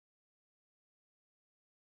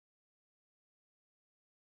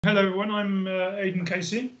Hello everyone, I'm Aidan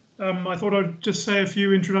Casey. I thought I'd just say a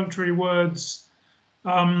few introductory words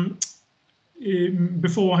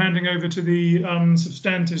before handing over to the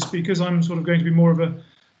substantive speakers. I'm sort of going to be more of a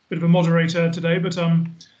bit of a moderator today, but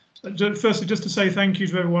firstly just to say thank you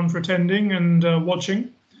to everyone for attending and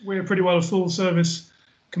watching. We're pretty well a full service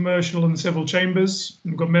commercial and civil chambers.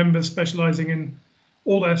 We've got members specialising in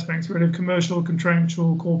all aspects really of commercial,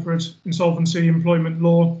 contractual, corporate, insolvency, employment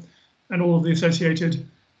law, and all of the associated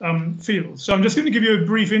fields. So I'm just going to give you a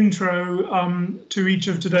brief intro to each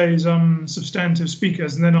of today's substantive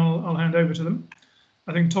speakers, and then I'll hand over to them.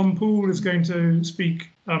 I think Tom Poole is going to speak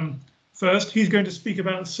first. He's going to speak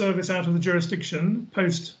about service out of the jurisdiction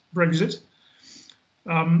post-Brexit.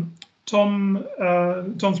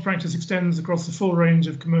 Tom's practice extends across the full range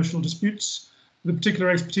of commercial disputes, with particular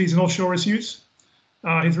expertise in offshore issues.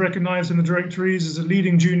 He's recognised in the directories as a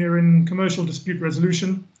leading junior in commercial dispute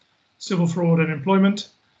resolution, civil fraud and employment.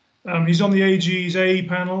 He's on the AG's A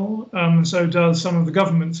panel, and so does some of the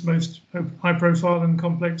government's most high-profile and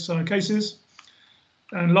complex cases.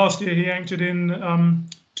 And last year he acted in,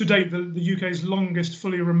 to date, the UK's longest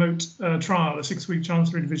fully remote trial, a 6-week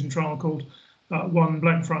Chancery Division trial called One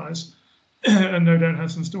Blackfriars, and no doubt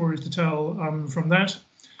has some stories to tell from that.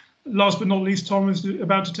 Last but not least, Tom is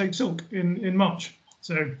about to take silk in March,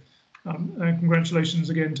 so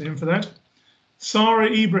congratulations again to him for that. Sara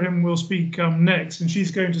Ibrahim will speak next, and she's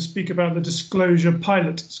going to speak about the disclosure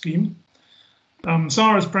pilot scheme.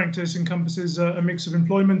 Sara's practice encompasses a mix of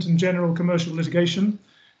employment and general commercial litigation,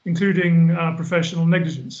 including professional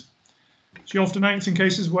negligence. She often acts in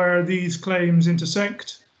cases where these claims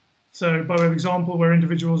intersect. So by way of example, where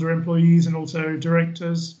individuals are employees and also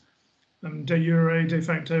directors, de jure, de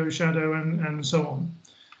facto, shadow, and so on.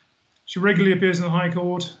 She regularly appears in the High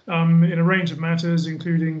Court in a range of matters,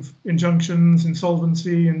 including injunctions,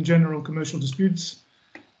 insolvency, and general commercial disputes.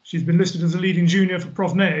 She's been listed as a leading junior for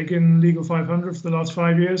Prof Neg in Legal 500 for the last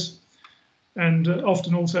 5 years, and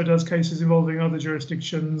often also does cases involving other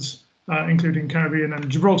jurisdictions, including Caribbean and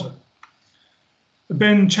Gibraltar.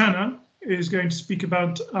 Ben Channa is going to speak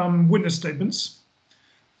about witness statements.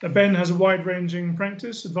 Ben has a wide-ranging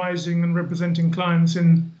practice, advising and representing clients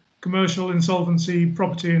in commercial, insolvency,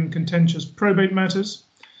 property and contentious probate matters.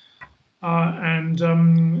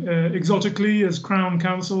 Exotically, as Crown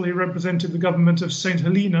Counsel, he represented the government of St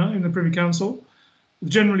Helena in the Privy Council,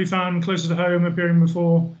 generally found closer to home, appearing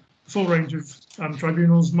before a full range of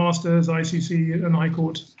tribunals, masters, ICC and High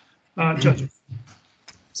Court judges.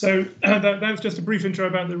 So that's just a brief intro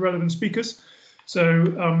about the relevant speakers.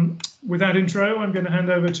 So with that intro, I'm going to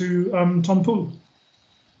hand over to Tom Poole.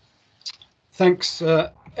 Thanks,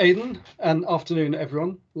 Aidan, and afternoon,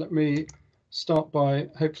 everyone. Let me start by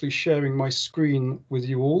hopefully sharing my screen with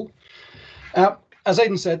you all. As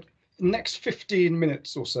Aidan said, next 15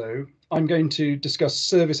 minutes or so, I'm going to discuss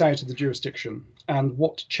service out of the jurisdiction and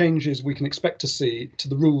what changes we can expect to see to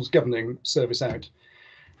the rules governing service out.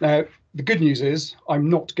 Now, the good news is I'm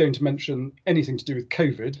not going to mention anything to do with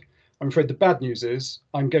COVID. I'm afraid the bad news is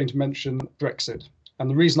I'm going to mention Brexit. And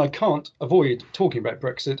the reason I can't avoid talking about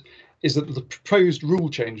Brexit is that the proposed rule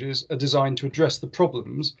changes are designed to address the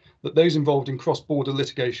problems that those involved in cross-border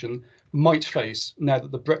litigation might face now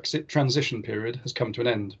that the Brexit transition period has come to an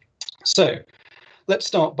end. So let's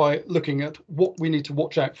start by looking at what we need to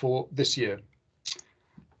watch out for this year.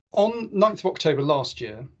 On 9th of October last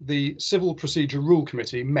year, the Civil Procedure Rule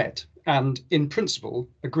Committee met and, in principle,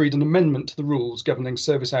 agreed an amendment to the rules governing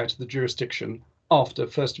service out of the jurisdiction after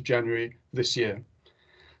 1st of January this year.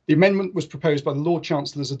 The amendment was proposed by the Lord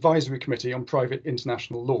Chancellor's Advisory Committee on Private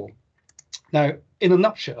International Law. Now, in a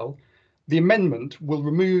nutshell, the amendment will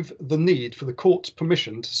remove the need for the court's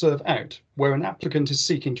permission to serve out where an applicant is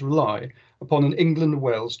seeking to rely upon an England and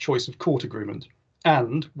Wales choice of court agreement,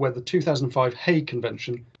 and where the 2005 Hague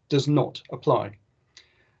Convention does not apply.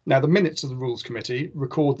 Now, the minutes of the Rules Committee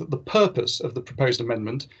record that the purpose of the proposed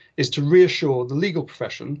amendment is to reassure the legal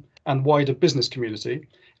profession and wider business community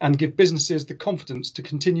and give businesses the confidence to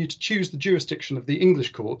continue to choose the jurisdiction of the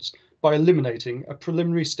English courts by eliminating a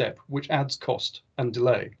preliminary step which adds cost and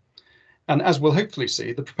delay. And as we'll hopefully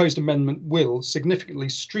see, the proposed amendment will significantly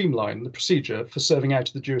streamline the procedure for serving out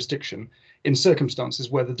of the jurisdiction in circumstances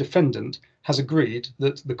where the defendant has agreed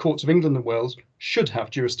that the courts of England and Wales should have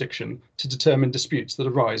jurisdiction to determine disputes that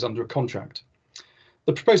arise under a contract.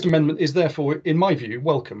 The proposed amendment is therefore, in my view,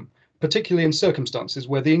 welcome, particularly in circumstances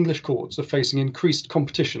where the English courts are facing increased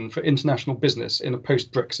competition for international business in a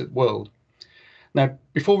post-Brexit world. Now,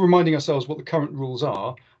 before reminding ourselves what the current rules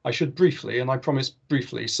are, I should briefly, and I promise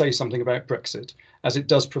briefly, say something about Brexit, as it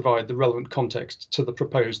does provide the relevant context to the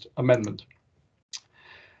proposed amendment.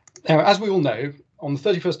 Now, as we all know, on the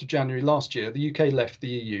 31st of January last year, the UK left the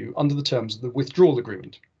EU under the terms of the Withdrawal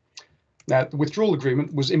Agreement. Now, the Withdrawal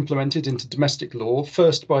Agreement was implemented into domestic law,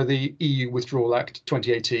 first by the EU Withdrawal Act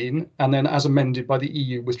 2018, and then as amended by the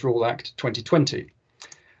EU Withdrawal Act 2020.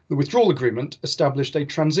 The Withdrawal Agreement established a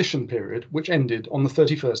transition period which ended on the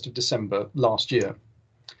 31st of December last year.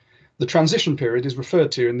 The transition period is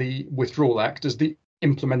referred to in the Withdrawal Act as the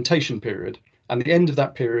implementation period, and the end of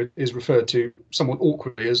that period is referred to somewhat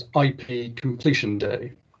awkwardly as IP completion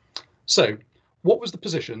day. So, what was the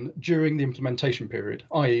position during the implementation period,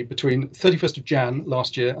 i.e. between 31st of Jan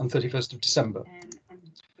last year and 31st of December?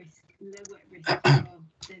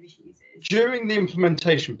 During the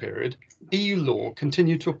implementation period, EU law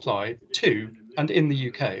continued to apply to and in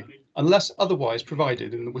the UK, unless otherwise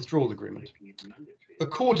provided in the Withdrawal Agreement.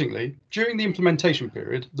 Accordingly, during the implementation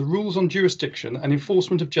period, the rules on jurisdiction and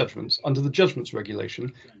enforcement of judgments under the Judgments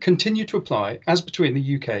Regulation continue to apply as between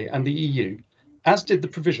the UK and the EU, as did the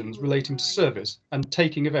provisions relating to service and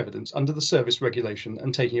taking of evidence under the Service Regulation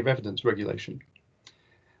and Taking of Evidence Regulation.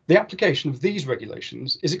 The application of these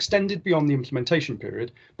regulations is extended beyond the implementation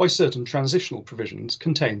period by certain transitional provisions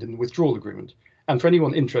contained in the Withdrawal Agreement, and for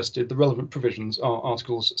anyone interested, the relevant provisions are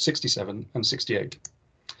Articles 67 and 68.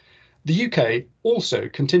 The UK also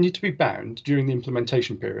continued to be bound during the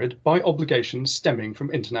implementation period by obligations stemming from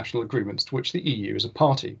international agreements to which the EU is a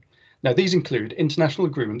party. Now, these include international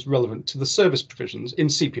agreements relevant to the service provisions in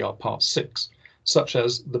CPR Part 6, such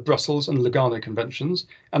as the Brussels and Lugano Conventions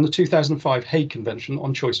and the 2005 Hague Convention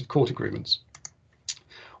on Choice of Court Agreements.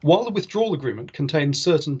 While the Withdrawal Agreement contains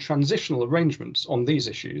certain transitional arrangements on these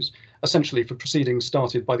issues, essentially for proceedings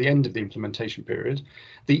started by the end of the implementation period,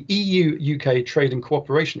 the EU-UK Trade and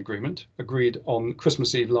Cooperation Agreement, agreed on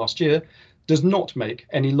Christmas Eve last year, does not make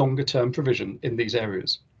any longer-term provision in these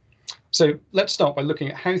areas. So let's start by looking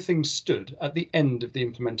at how things stood at the end of the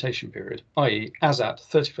implementation period, i.e. as at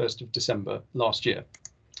 31st of December last year.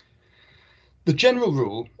 The general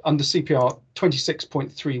rule under CPR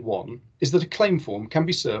 26.31 is that a claim form can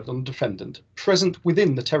be served on a defendant present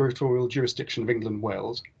within the territorial jurisdiction of England and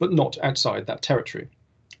Wales, but not outside that territory.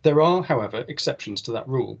 There are, however, exceptions to that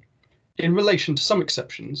rule. In relation to some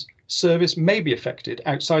exceptions, service may be effected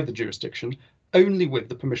outside the jurisdiction only with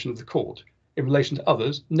the permission of the court. In relation to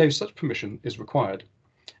others, no such permission is required.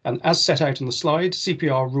 And as set out on the slide,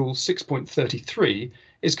 CPR Rule 6.33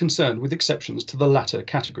 is concerned with exceptions to the latter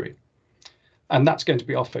category. And that's going to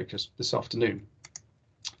be our focus this afternoon.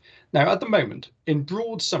 Now, at the moment, in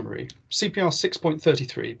broad summary, CPR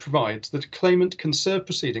 6.33 provides that a claimant can serve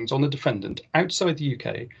proceedings on a defendant outside the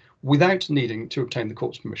UK without needing to obtain the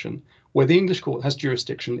court's permission, where the English court has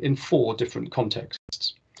jurisdiction in 4 different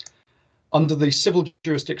contexts. Under the Civil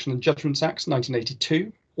Jurisdiction and Judgments Acts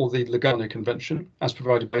 1982, or the Lugano Convention, as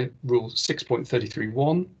provided by Rule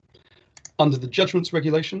 6.33.1, under the Judgments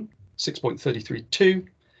Regulation 6.33.2,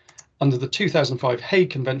 under the 2005 Hague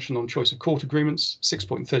Convention on Choice of Court Agreements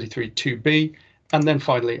 6.33.2b, and then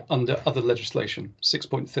finally under other legislation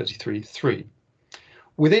 6.33.3.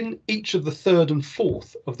 Within each of the third and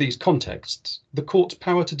fourth of these contexts, the court's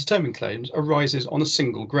power to determine claims arises on a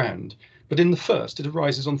single ground, but in the first it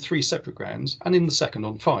arises on 3 separate grounds, and in the second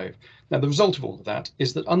on 5. Now, the result of all of that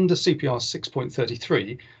is that under CPR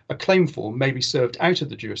 6.33, a claim form may be served out of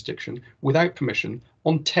the jurisdiction without permission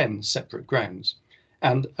on 10 separate grounds.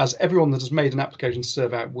 And as everyone that has made an application to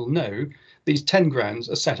serve out will know, these 10 grounds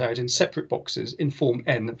are set out in separate boxes in Form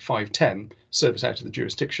N510, Service Out of the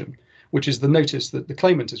Jurisdiction, which is the notice that the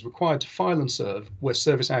claimant is required to file and serve where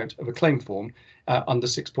service out of a claim form under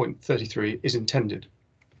 6.33 is intended.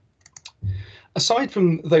 Aside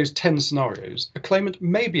from those 10 scenarios, a claimant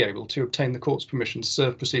may be able to obtain the court's permission to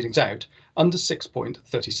serve proceedings out under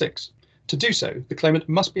 6.36. To do so, the claimant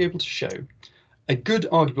must be able to show a good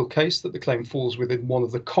arguable case that the claim falls within one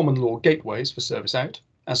of the common law gateways for service out,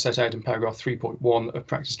 as set out in paragraph 3.1 of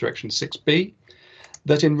Practice Direction 6b,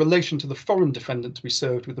 that in relation to the foreign defendant to be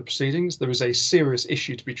served with the proceedings, there is a serious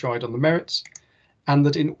issue to be tried on the merits, and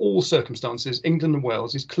that in all circumstances, England and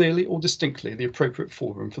Wales is clearly or distinctly the appropriate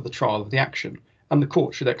forum for the trial of the action, and the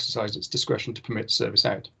court should exercise its discretion to permit service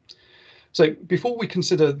out. So before we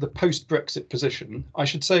consider the post-Brexit position, I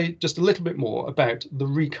should say just a little bit more about the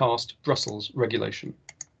recast Brussels regulation.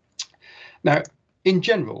 Now, in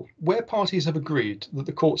general, where parties have agreed that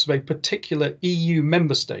the courts of a particular EU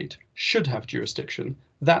member state should have jurisdiction,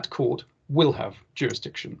 that court will have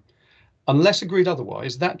jurisdiction. Unless agreed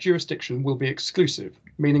otherwise, that jurisdiction will be exclusive,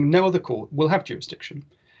 meaning no other court will have jurisdiction.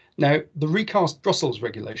 Now, the recast Brussels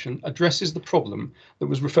regulation addresses the problem that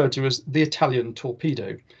was referred to as the Italian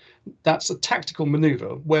torpedo, That's a tactical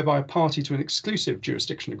manoeuvre whereby a party to an exclusive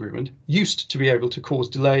jurisdiction agreement used to be able to cause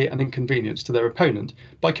delay and inconvenience to their opponent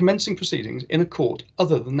by commencing proceedings in a court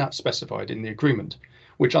other than that specified in the agreement,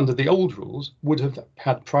 which under the old rules would have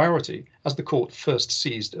had priority as the court first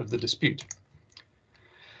seized of the dispute.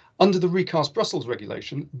 Under the recast Brussels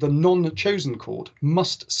regulation, the non-chosen court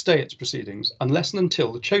must stay its proceedings unless and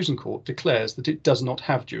until the chosen court declares that it does not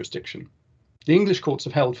have jurisdiction. The English courts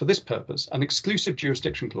have held for this purpose an exclusive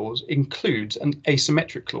jurisdiction clause includes an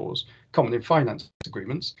asymmetric clause, common in finance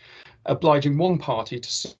agreements, obliging one party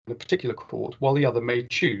to sue in a particular court while the other may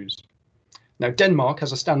choose. Now, Denmark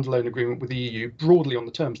has a standalone agreement with the EU broadly on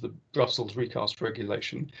the terms of the Brussels recast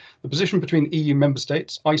regulation. The position between EU member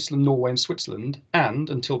states, Iceland, Norway and Switzerland,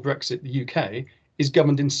 and, until Brexit, the UK, is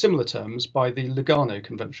governed in similar terms by the Lugano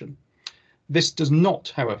Convention. This does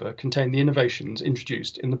not, however, contain the innovations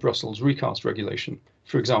introduced in the Brussels recast regulation,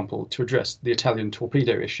 for example, to address the Italian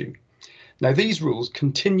torpedo issue. Now, these rules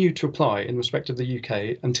continue to apply in respect of the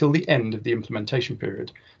UK until the end of the implementation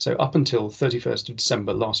period, so up until 31st of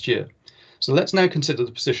December last year. So let's now consider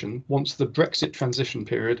the position once the Brexit transition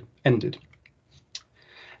period ended.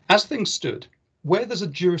 As things stood, where there's a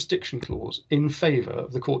jurisdiction clause in favour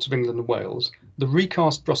of the courts of England and Wales, the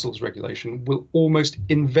recast Brussels regulation will almost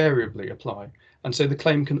invariably apply, and so the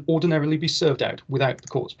claim can ordinarily be served out without the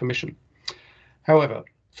court's permission. However,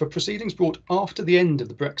 for proceedings brought after the end of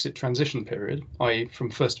the Brexit transition period, i.e. from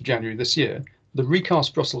 1st of January this year, the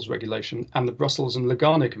recast Brussels regulation and the Brussels and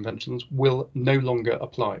Lugano conventions will no longer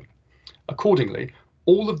apply. Accordingly,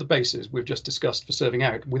 all of the bases we've just discussed for serving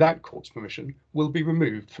out without court's permission will be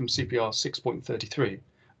removed from CPR 6.33,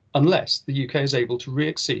 unless the UK is able to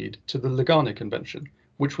re-accede to the Lugano Convention,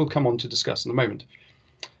 which we'll come on to discuss in a moment.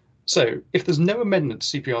 So, if there's no amendment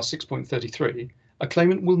to CPR 6.33, a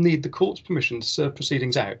claimant will need the court's permission to serve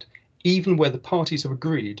proceedings out, even where the parties have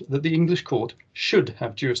agreed that the English court should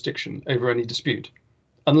have jurisdiction over any dispute,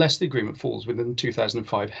 unless the agreement falls within the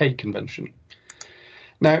 2005 Hague Convention.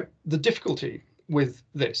 Now, the difficulty with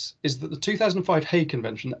this is that the 2005 Hague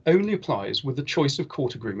Convention only applies where the choice of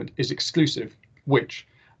court agreement is exclusive, which,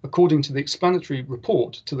 according to the explanatory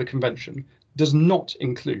report to the Convention, does not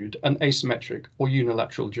include an asymmetric or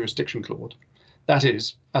unilateral jurisdiction clause. That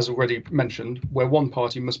is, as already mentioned, where one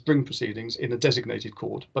party must bring proceedings in a designated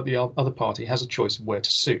court, but the other party has a choice of where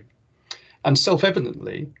to sue. And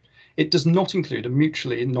self-evidently, it does not include a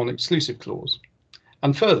mutually non-exclusive clause.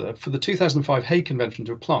 And further, for the 2005 Hague Convention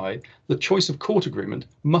to apply, the choice of court agreement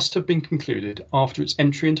must have been concluded after its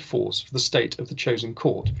entry into force for the state of the chosen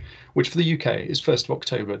court, which for the UK is 1st of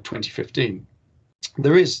October 2015.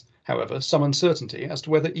 There is, however, some uncertainty as to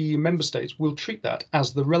whether EU member states will treat that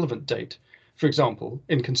as the relevant date, for example,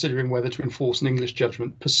 in considering whether to enforce an English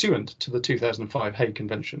judgment pursuant to the 2005 Hague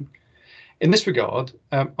Convention. In this regard,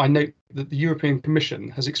 I note that the European Commission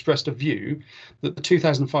has expressed a view that the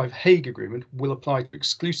 2005 Hague Agreement will apply to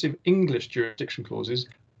exclusive English jurisdiction clauses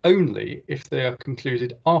only if they are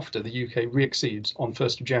concluded after the UK re-accedes on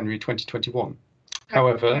 1st of January 2021.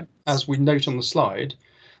 However, as we note on the slide,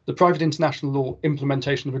 the Private International Law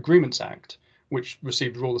Implementation of Agreements Act, which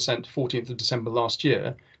received royal assent 14th of December last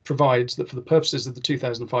year, provides that for the purposes of the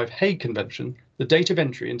 2005 Hague Convention, the date of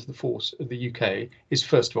entry into the force of the UK is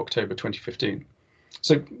 1st of October 2015.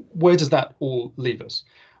 So where does that all leave us?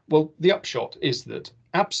 Well, the upshot is that,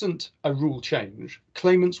 absent a rule change,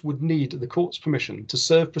 claimants would need the court's permission to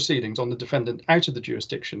serve proceedings on the defendant out of the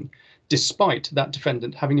jurisdiction, despite that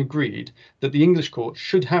defendant having agreed that the English court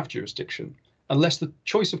should have jurisdiction, unless the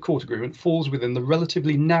choice of court agreement falls within the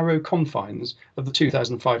relatively narrow confines of the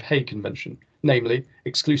 2005 Hague Convention, namely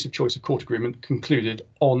exclusive choice of court agreement concluded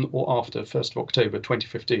on or after 1st of October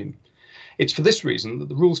 2015. It's for this reason that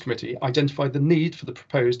the Rules Committee identified the need for the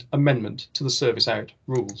proposed amendment to the service out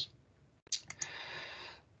rules.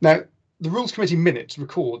 Now, the Rules Committee minutes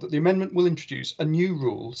record that the amendment will introduce a new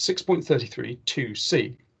rule 6.33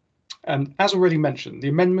 2C. And as already mentioned, the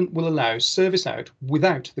amendment will allow service out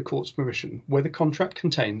without the court's permission where the contract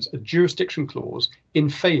contains a jurisdiction clause in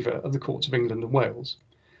favour of the courts of England and Wales.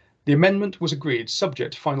 The amendment was agreed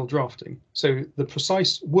subject to final drafting, so the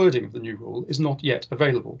precise wording of the new rule is not yet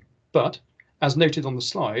available. But, as noted on the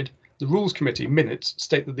slide, the Rules Committee minutes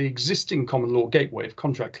state that the existing common law gateway of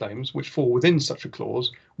contract claims which fall within such a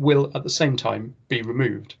clause will at the same time be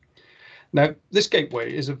removed. Now, this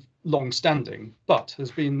gateway is of long standing, but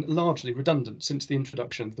has been largely redundant since the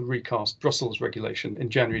introduction of the recast Brussels regulation in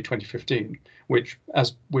January 2015, which,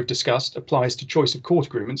 as we've discussed, applies to choice of court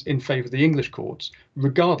agreements in favour of the English courts,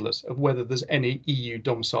 regardless of whether there's any EU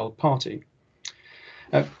domiciled party.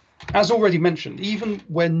 As already mentioned, even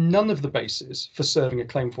where none of the bases for serving a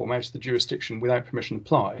claim form out of the jurisdiction without permission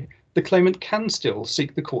apply, the claimant can still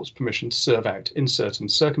seek the court's permission to serve out in certain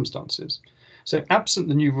circumstances. So absent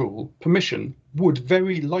the new rule, permission would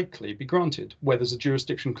very likely be granted where there's a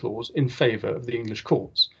jurisdiction clause in favour of the English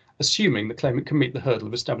courts, assuming the claimant can meet the hurdle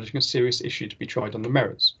of establishing a serious issue to be tried on the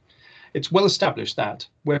merits. It's well established that,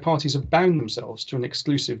 where parties have bound themselves to an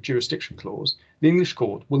exclusive jurisdiction clause, the English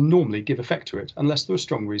court will normally give effect to it unless there are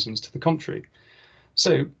strong reasons to the contrary.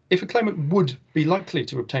 So, if a claimant would be likely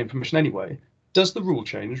to obtain permission anyway, does the rule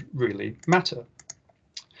change really matter?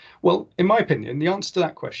 Well, in my opinion, the answer to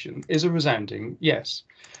that question is a resounding yes.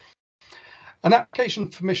 An application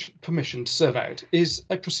for permission to serve out is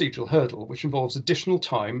a procedural hurdle which involves additional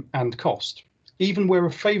time and cost, even where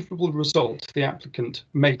a favourable result to the applicant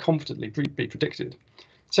may confidently be predicted.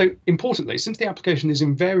 So importantly, since the application is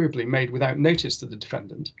invariably made without notice to the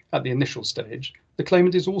defendant at the initial stage, the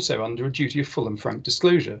claimant is also under a duty of full and frank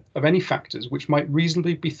disclosure of any factors which might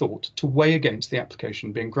reasonably be thought to weigh against the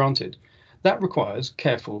application being granted. That requires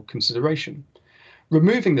careful consideration.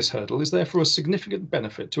 Removing this hurdle is therefore a significant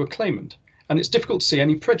benefit to a claimant, and it's difficult to see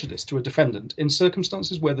any prejudice to a defendant in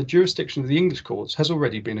circumstances where the jurisdiction of the English courts has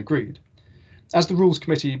already been agreed. As the Rules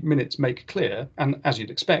Committee minutes make clear, and as you'd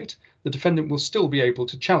expect, the defendant will still be able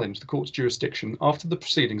to challenge the court's jurisdiction after the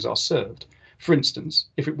proceedings are served, for instance,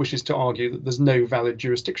 if it wishes to argue that there's no valid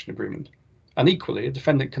jurisdiction agreement. And equally, a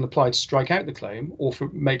defendant can apply to strike out the claim or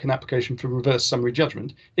make an application for reverse summary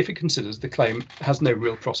judgment if it considers the claim has no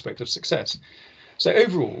real prospect of success. So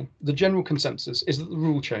overall, the general consensus is that the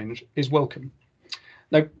rule change is welcome.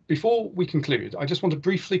 Now, before we conclude, I just want to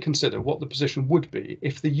briefly consider what the position would be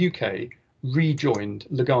if the UK rejoined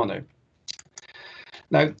Lugano.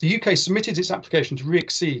 Now, the UK submitted its application to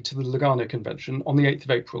re-accede to the Lugano Convention on the 8th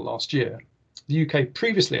of April last year. The UK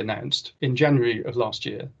previously announced in January of last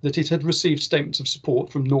year that it had received statements of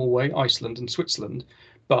support from Norway, Iceland and Switzerland,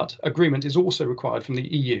 but agreement is also required from the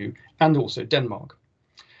EU and also Denmark.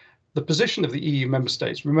 The position of the EU member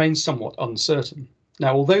states remains somewhat uncertain.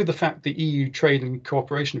 Now, although the fact the EU Trade and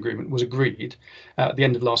Cooperation Agreement was agreed at the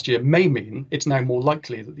end of last year may mean it's now more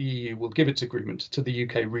likely that the EU will give its agreement to the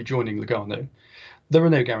UK rejoining Lugano, there are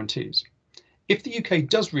no guarantees. If the UK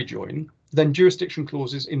does rejoin, then jurisdiction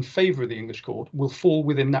clauses in favour of the English court will fall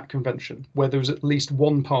within that convention, where there is at least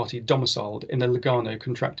one party domiciled in a Lugano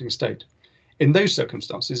contracting state. In those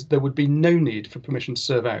circumstances, there would be no need for permission to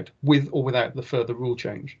serve out, with or without the further rule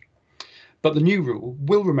change. But the new rule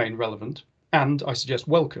will remain relevant and, I suggest,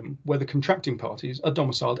 welcome, where the contracting parties are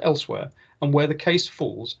domiciled elsewhere and where the case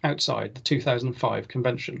falls outside the 2005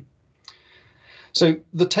 convention. So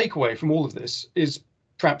the takeaway from all of this is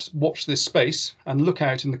perhaps watch this space and look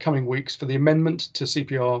out in the coming weeks for the amendment to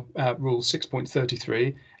CPR Rule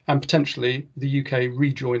 6.33 and potentially the UK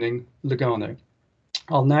rejoining Lugano.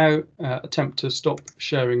 I'll now attempt to stop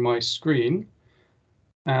sharing my screen,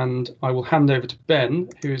 and I will hand over to Ben,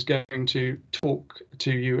 who is going to talk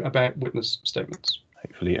to you about witness statements.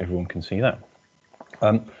 Hopefully everyone can see that.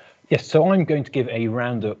 Yes, so I'm going to give a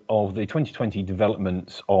roundup of the 2020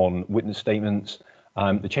 developments on witness statements,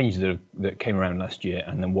 the changes that came around last year,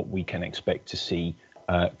 and then what we can expect to see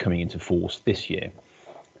coming into force this year.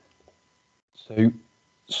 So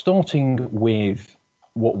starting with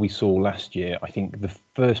what we saw last year, I think the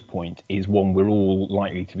first point is one we're all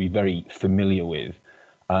likely to be very familiar with.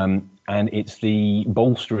 And it's the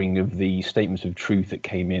bolstering of the statements of truth that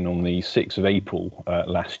came in on the 6th of April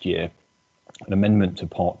last year, an amendment to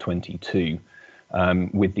Part 22,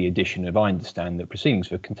 with the addition of, I understand that proceedings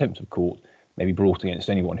for contempt of court may be brought against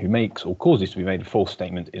anyone who makes or causes to be made a false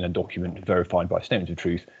statement in a document verified by a statement of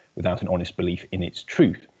truth without an honest belief in its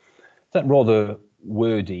truth. That rather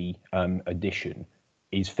wordy addition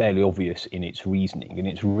is fairly obvious in its reasoning, and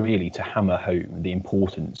it's really to hammer home the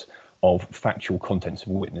importance of factual contents of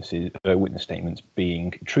witness statements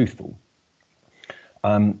being truthful.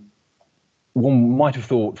 One might have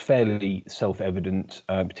thought fairly self-evident,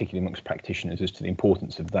 particularly amongst practitioners, as to the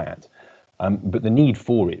importance of that. But the need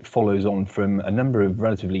for it follows on from a number of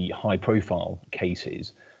relatively high-profile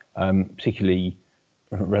cases, particularly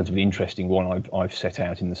a relatively interesting one I've set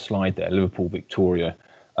out in the slide there, Liverpool, Victoria,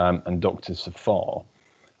 and Dr. Safar.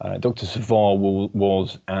 Dr. Safar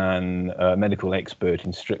was an medical expert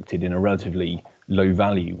instructed in a relatively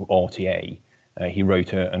low-value RTA. He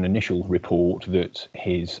wrote an initial report that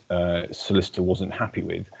his solicitor wasn't happy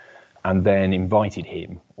with, and then invited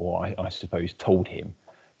him, or I suppose told him,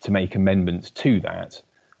 to make amendments to that,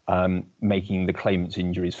 making the claimant's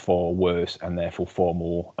injuries far worse and therefore far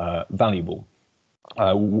more valuable,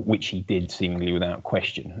 which he did seemingly without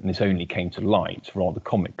question. And this only came to light rather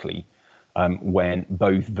comically when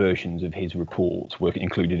both versions of his report were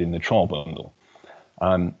included in the trial bundle.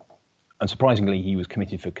 Unsurprisingly, he was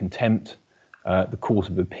committed for contempt. The Court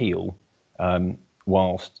of Appeal,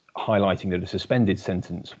 whilst highlighting that a suspended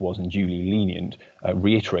sentence was unduly lenient,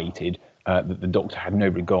 reiterated that the doctor had no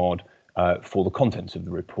regard for the contents of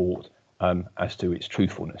the report as to its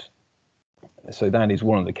truthfulness. So that is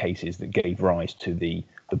one of the cases that gave rise to the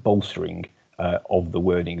bolstering of the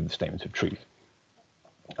wording of the statement of truth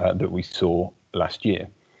that we saw last year.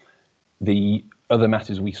 The other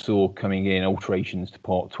matters we saw coming in, alterations to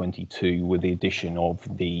Part 22, were the addition of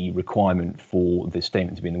the requirement for the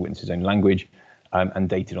statement to be in the witness's own language and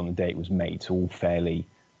dated on the day it was made, so all fairly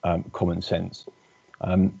common sense.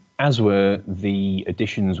 As were the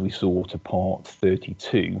additions we saw to Part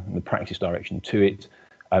 32 and the practice direction to it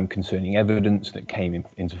concerning evidence that came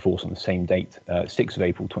into force on the same date, 6th of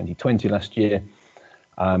April 2020 last year.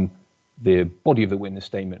 The body of the witness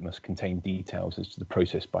statement must contain details as to the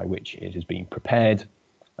process by which it has been prepared.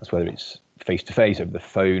 That's whether it's face-to-face, over the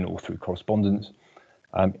phone, or through correspondence.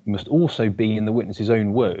 It must also be in the witness's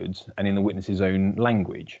own words and in the witness's own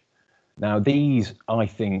language. Now, these, I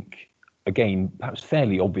think, again, perhaps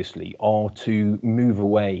fairly obviously, are to move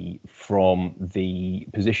away from the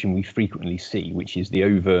position we frequently see, which is the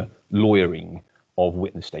over-lawyering of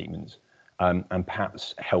witness statements, and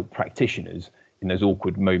perhaps help practitioners in those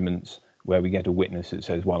awkward moments where we get a witness that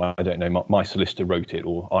says, well, I don't know, my solicitor wrote it,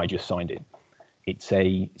 or I just signed it. It's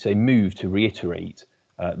a move to reiterate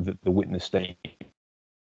that the witness statement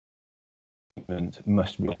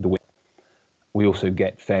must be the witness. We also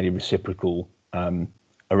get fairly reciprocal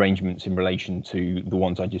arrangements in relation to the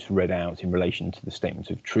ones I just read out in relation to the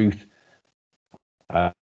statement of truth,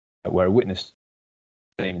 where a witness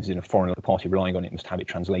statement is in a foreign language, the party relying on it must have it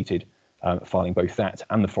translated, filing both that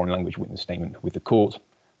and the foreign language witness statement with the court.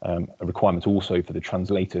 A requirement also for the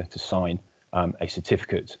translator to sign a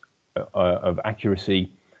certificate of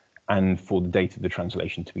accuracy, and for the date of the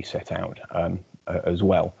translation to be set out as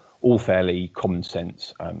well. All fairly common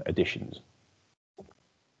sense additions.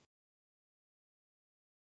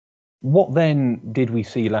 What then did we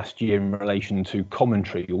see last year in relation to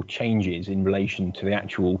commentary or changes in relation to the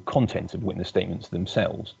actual content of witness statements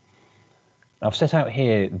themselves? I've set out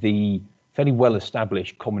here the fairly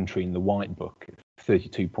well-established commentary in the White Book,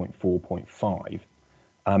 32.4.5,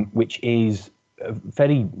 which is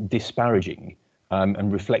fairly disparaging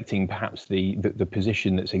and reflecting perhaps the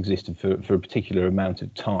position that's existed for a particular amount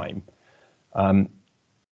of time. You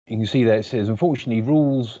can see there it says, unfortunately,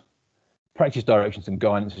 rules, practice directions and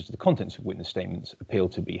guidance as to the contents of witness statements appear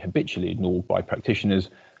to be habitually ignored by practitioners.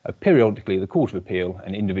 Periodically, the Court of Appeal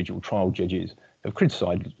and individual trial judges have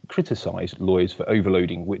criticised lawyers for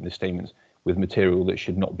overloading witness statements with material that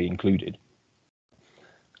should not be included.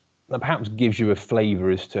 That perhaps gives you a flavour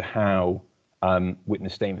as to how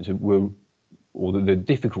witness statements were, or the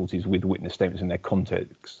difficulties with witness statements in their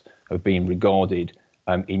context have been regarded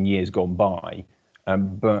in years gone by.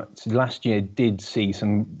 But last year did see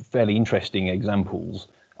some fairly interesting examples,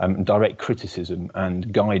 direct criticism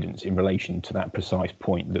and guidance in relation to that precise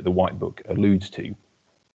point that the White Book alludes to.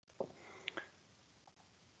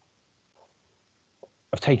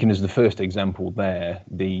 I've taken as the first example there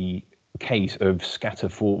the case of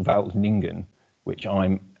Scatterfort Valtningen, which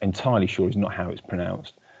I'm entirely sure is not how it's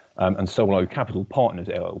pronounced, and Solo Capital Partners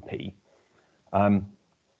LLP.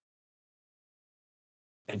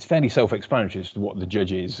 It's fairly self-explanatory as to what the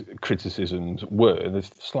judge's criticisms were.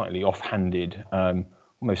 There's slightly offhanded,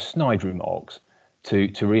 almost snide remarks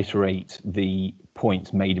to reiterate the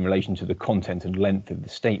points made in relation to the content and length of the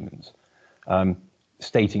statements,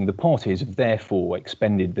 stating the parties have therefore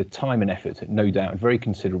expended the time and effort at no doubt very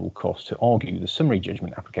considerable cost to argue the summary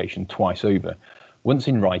judgment application twice over, once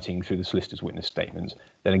in writing through the solicitor's witness statements,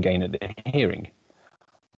 then again at the hearing.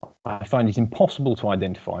 I find it impossible to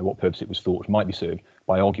identify what purpose it was thought might be served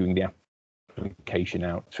by arguing the application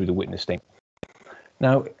out through the witness statement.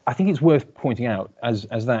 Now, I think it's worth pointing out, as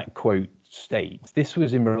that quote states, this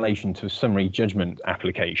was in relation to a summary judgment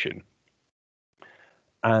application.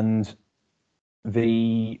 And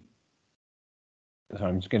sorry,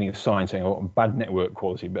 I'm just getting a sign saying I've got bad network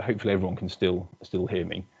quality, but hopefully everyone can still hear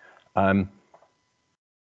me.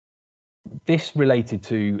 This related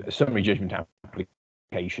to a summary judgment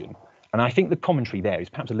application, and I think the commentary there is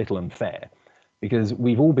perhaps a little unfair, because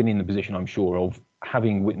we've all been in the position, I'm sure, of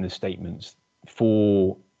having witness statements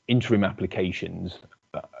for interim applications,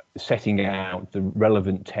 setting out the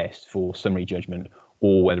relevant test for summary judgment,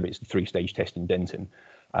 or whether it's the three-stage test in Denton.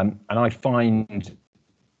 And I find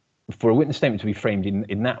for a witness statement to be framed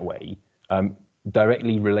in that way,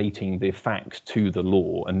 directly relating the facts to the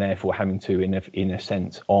law, and therefore having to, in a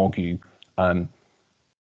sense, argue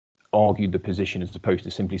argued the position as opposed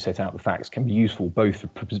to simply set out the facts can be useful both for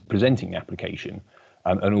presenting the application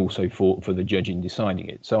and also for the judge in deciding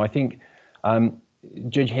it. So I think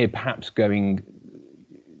Judge here perhaps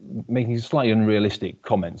making slightly unrealistic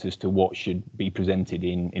comments as to what should be presented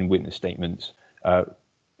in witness statements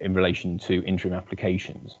in relation to interim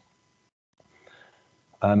applications.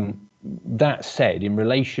 That said, in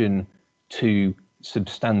relation to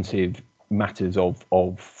substantive matters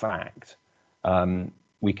of fact,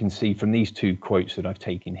 we can see from these two quotes that I've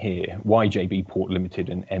taken here, YJB Port Limited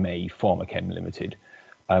and MA Pharmachem Limited,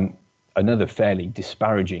 another fairly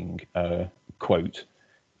disparaging quote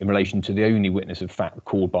in relation to the only witness of fact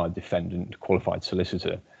called by the defendant, qualified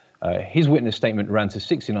solicitor. His witness statement ran to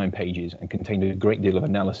 69 pages and contained a great deal of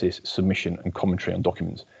analysis, submission and commentary on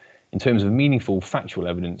documents. In terms of meaningful factual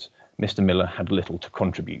evidence, Mr. Miller had little to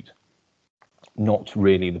contribute. Not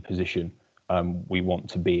really the position we want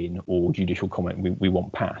to be in, or judicial comment we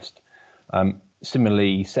want passed.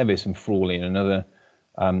 Similarly, Sevis and Frawley and another,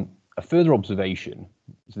 a further observation,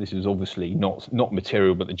 so this is obviously not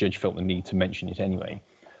material, but the judge felt the need to mention it anyway.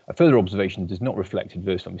 A further observation does not reflect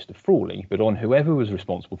adversely on Mr. Frawley, but on whoever was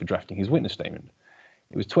responsible for drafting his witness statement.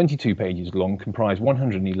 It was 22 pages long, comprised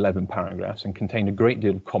 111 paragraphs, and contained a great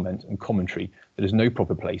deal of comment and commentary that has no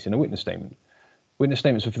proper place in a witness statement. Witness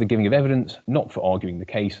statements are for the giving of evidence, not for arguing the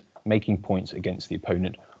case, making points against the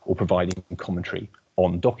opponent, or providing commentary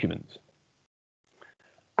on documents.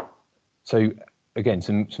 So again,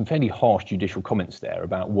 some fairly harsh judicial comments there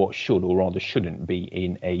about what should or rather shouldn't be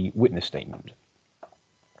in a witness statement.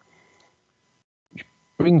 Which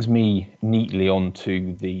brings me neatly on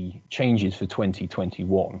to the changes for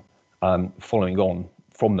 2021, following on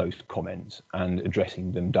from those comments and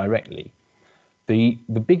addressing them directly. The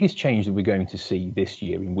biggest change that we're going to see this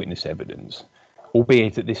year in witness evidence,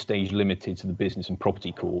 albeit at this stage limited to the business and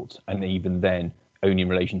property courts, and even then only in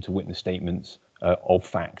relation to witness statements of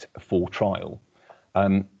fact for trial,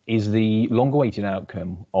 is the long-awaited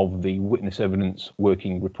outcome of the Witness Evidence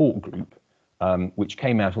Working Report Group, which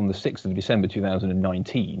came out on the 6th of December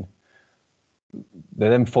 2019. There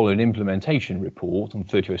then followed an implementation report on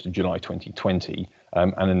 31st of July 2020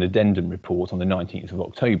 and an addendum report on the 19th of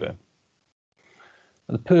October.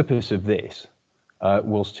 The purpose of this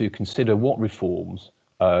was to consider what reforms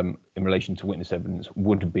in relation to witness evidence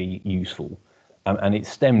would be useful. And it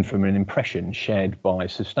stemmed from an impression shared by a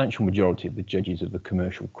substantial majority of the judges of the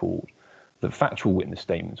commercial court that factual witness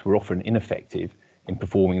statements were often ineffective in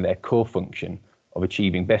performing their core function of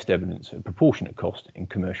achieving best evidence at proportionate cost in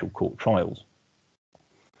commercial court trials.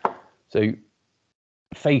 So,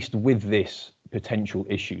 faced with this potential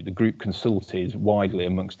issue, the group consulted widely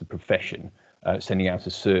amongst the profession, sending out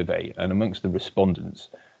a survey, and amongst the respondents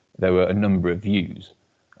there were a number of views.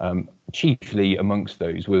 Chiefly amongst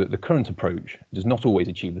those were that the current approach does not always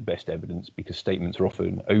achieve the best evidence because statements are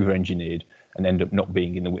often over-engineered and end up not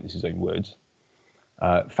being in the witness's own words.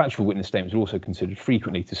 Factual witness statements are also considered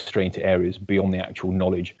frequently to stray into areas beyond the actual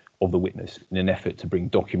knowledge of the witness in an effort to bring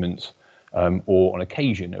documents or, on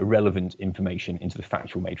occasion, irrelevant information into the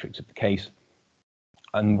factual matrix of the case.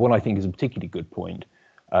 And what I think is a particularly good point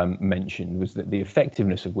mentioned was that the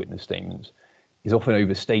effectiveness of witness statements is often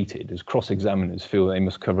overstated as cross-examiners feel they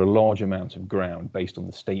must cover a large amount of ground based on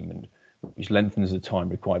the statement, which lengthens the time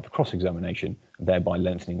required for cross-examination, thereby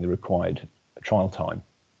lengthening the required trial time.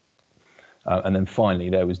 And then finally,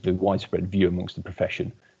 there was the widespread view amongst the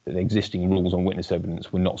profession that the existing rules on witness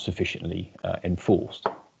evidence were not sufficiently enforced.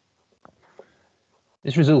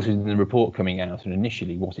 This resulted in the report coming out, and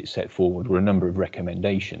initially what it set forward were a number of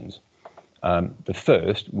recommendations. The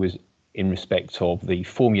first was in respect of the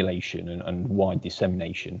formulation and wide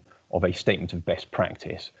dissemination of a statement of best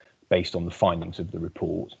practice based on the findings of the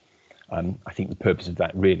report. I think the purpose of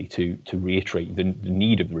that really to reiterate the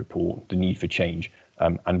need of the report, the need for change,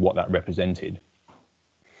 and what that represented.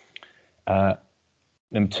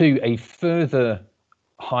 Number two, a further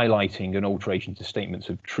highlighting and alteration to statements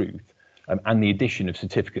of truth and the addition of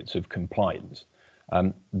certificates of compliance.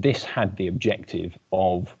 This had the objective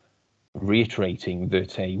of reiterating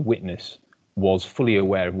that a witness was fully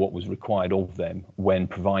aware of what was required of them when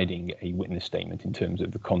providing a witness statement in terms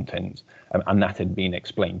of the content, and that had been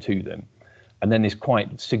explained to them. And then this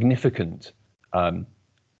quite significant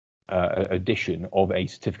addition of a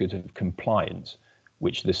certificate of compliance,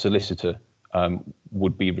 which the solicitor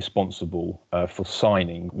would be responsible for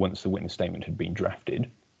signing once the witness statement had been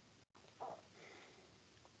drafted.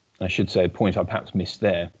 I should say a point I perhaps missed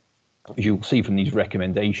there. As you'll see from these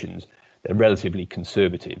recommendations, they're relatively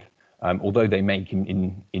conservative. Although they make,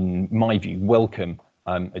 in my view, welcome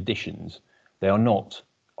additions, they are not.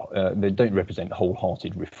 They don't represent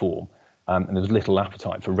wholehearted reform. and there was little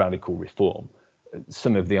appetite for radical reform.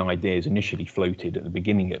 Some of the ideas initially floated, at the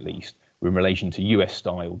beginning at least, were in relation to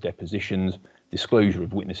US-style depositions, disclosure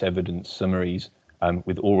of witness evidence summaries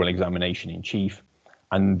with oral examination in chief,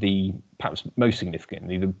 and perhaps most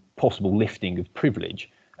significantly, the possible lifting of privilege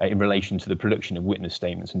in relation to the production of witness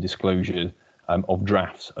statements and disclosure of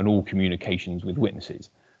drafts and all communications with witnesses.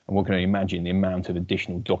 And one can only imagine the amount of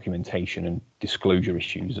additional documentation and disclosure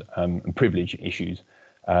issues and privilege issues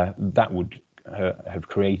that would have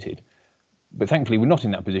created. But thankfully, we're not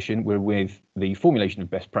in that position. We're with the formulation of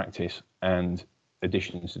best practice and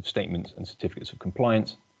additions of statements and certificates of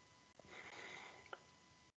compliance.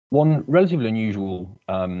 One relatively unusual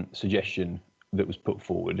suggestion that was put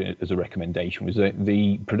forward as a recommendation was that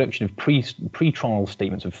the production of pre-trial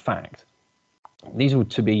statements of fact. These were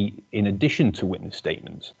to be in addition to witness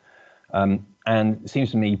statements, and it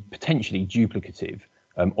seems to me potentially duplicative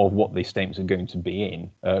of what the statements are going to be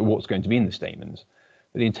in, what's going to be in the statements.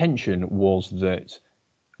 But the intention was that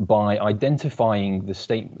by identifying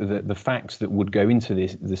the facts that would go into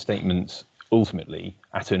the statements ultimately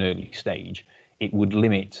at an early stage, it would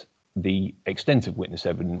limit the extent of witness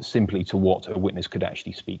evidence simply to what a witness could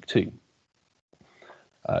actually speak to.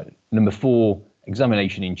 Number 4,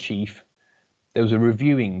 examination in chief. There was a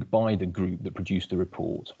reviewing by the group that produced the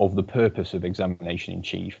report of the purpose of examination in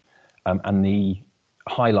chief, and the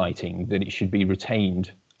highlighting that it should be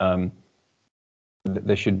retained, that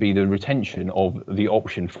there should be the retention of the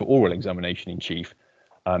option for oral examination in chief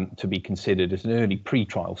to be considered at an early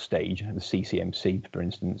pre-trial stage, the CCMC, for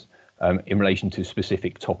instance, in relation to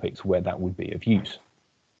specific topics where that would be of use.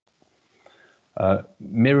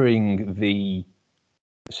 Mirroring the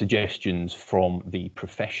suggestions from the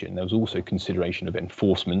profession, there was also consideration of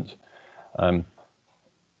enforcement.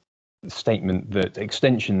 Statement that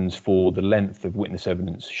extensions for the length of witness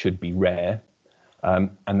evidence should be rare,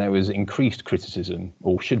 and there was increased criticism,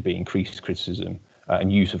 or should be increased criticism,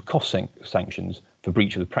 and use of cost sanctions for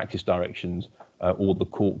breach of the practice directions or the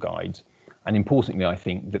court guides. And importantly, I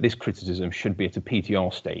think that this criticism should be at a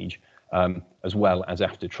PTR stage as well as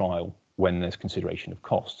after trial when there's consideration of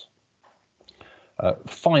costs.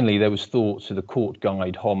 Finally, there was thought to the court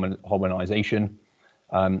guide harmonisation,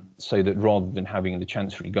 so that rather than having the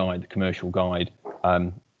Chancery Guide, the Commercial Guide,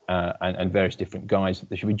 and various different guides,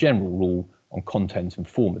 there should be a general rule on content and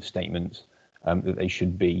form of statements, that they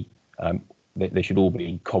should be they should all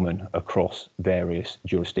be common across various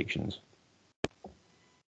jurisdictions.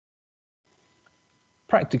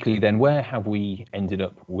 Practically then, where have we ended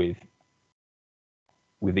up with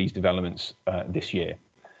these developments this year?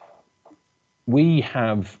 We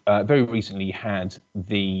have very recently had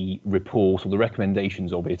the report, or the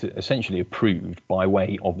recommendations of it, essentially approved by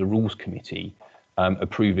way of the Rules Committee,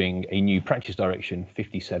 approving a new Practice Direction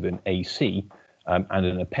 57AC and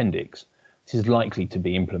an appendix. This is likely to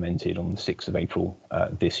be implemented on the 6th of April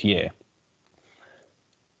this year.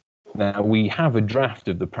 Now, we have a draft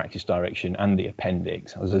of the Practice Direction and the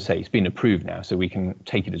appendix. As I say, it's been approved now, so we can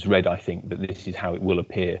take it as read, I think, that this is how it will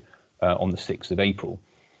appear on the 6th of April.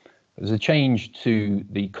 There's a change to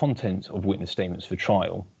the content of witness statements for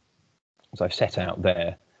trial, as I've set out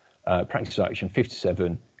there. Practice Direction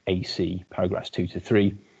 57AC, paragraphs 2 to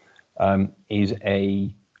 3, is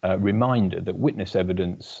a reminder that witness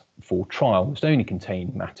evidence for trial must only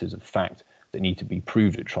contain matters of fact that need to be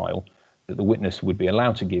proved at trial, that the witness would be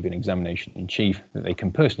allowed to give in examination in chief, that they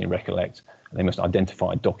can personally recollect, and they must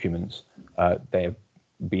identify documents they have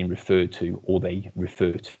been referred to or they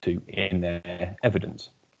refer to in their evidence.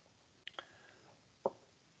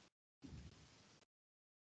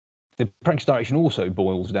 The Practice Direction also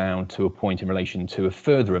boils down to a point in relation to a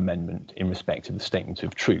further amendment in respect of the statement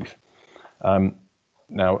of truth.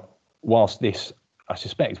 Now, whilst this, I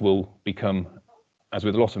suspect, will become, as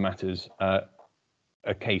with a lot of matters,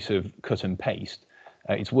 a case of cut and paste,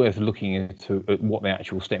 it's worth looking at what the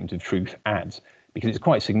actual statement of truth adds, because it's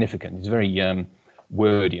quite significant. It's very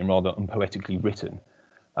wordy and rather unpoetically written.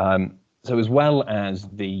 So as well as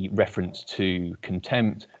the reference to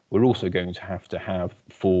contempt, we're also going to have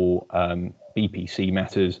for BPC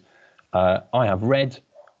matters, I have read,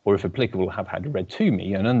 or if applicable, have had read to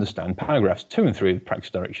me and understand paragraphs 2 and 3 of the Practice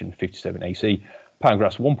Direction 57AC,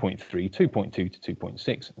 paragraphs 1.3, 2.2 to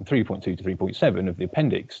 2.6, and 3.2 to 3.7 of the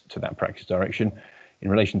appendix to that Practice Direction in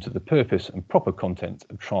relation to the purpose and proper content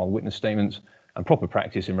of trial witness statements and proper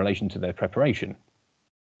practice in relation to their preparation.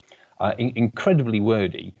 Incredibly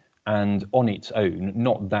wordy, and on its own,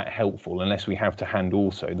 not that helpful unless we have to hand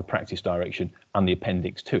also the Practice Direction and the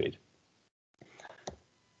appendix to it.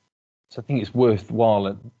 So I think it's worthwhile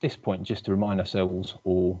at this point just to remind ourselves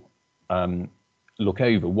or look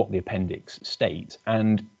over what the appendix states.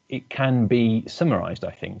 And it can be summarised,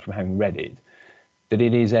 I think, from having read it, that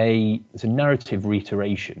it's a narrative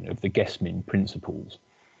reiteration of the Guestmin principles.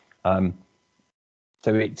 So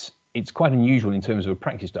it's quite unusual in terms of a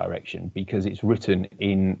practice direction because it's written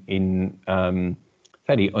in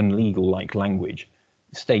fairly unlegal-like language.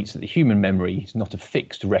 It states that the human memory is not a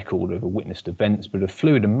fixed record of a witnessed events, but a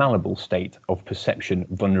fluid and malleable state of perception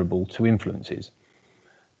vulnerable to influences.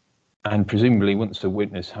 And presumably, once a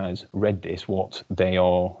witness has read this, what they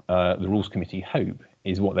are, the Rules Committee hope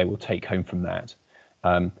is what they will take home from that,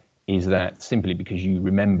 is that simply because you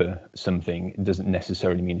remember something, it doesn't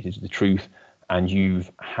necessarily mean it is the truth, and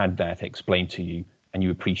you've had that explained to you, and you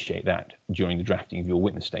appreciate that during the drafting of your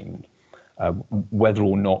witness statement. Whether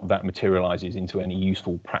or not that materialises into any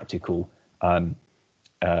useful practical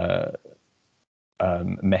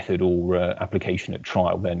method or application at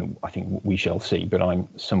trial, then I think we shall see, but I'm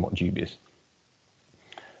somewhat dubious.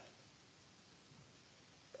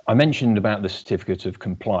 I mentioned about the certificate of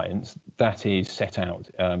compliance. That is set out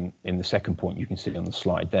in the second point you can see on the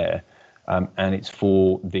slide there, and it's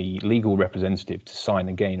for the legal representative to sign,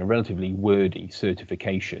 again, a relatively wordy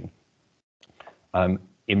certification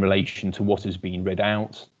in relation to what has been read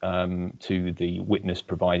out to the witness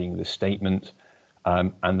providing the statement,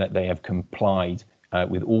 and that they have complied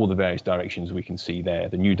with all the various directions we can see there.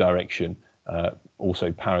 The new direction,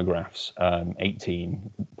 also paragraphs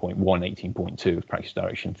 18.1, 18.2 of practice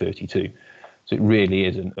direction 32. So it really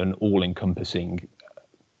is an all-encompassing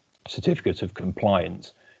certificate of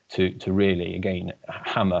compliance to really, again,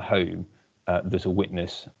 hammer home that a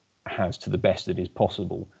witness has, to the best that is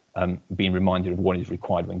possible, being reminded of what is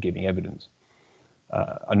required when giving evidence.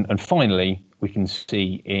 And finally, we can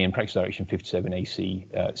see in practice direction 57 AC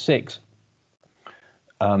 6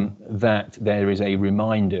 that there is a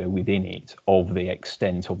reminder within it of the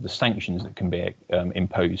extent of the sanctions that can be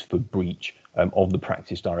imposed for breach of the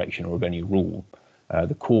practice direction or of any rule.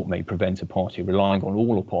 The court may prevent a party relying on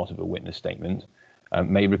all or part of a witness statement,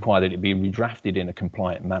 may require that it be redrafted in a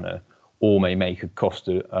compliant manner, or may make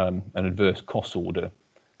an adverse cost order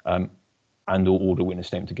and or order witness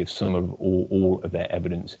statement to give some of or all of their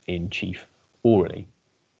evidence in chief orally.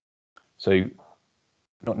 So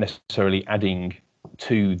not necessarily adding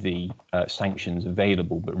to the sanctions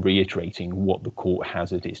available, but reiterating what the court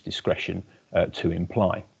has at its discretion to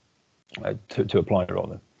apply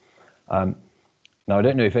rather. Now, I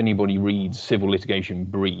don't know if anybody reads Civil Litigation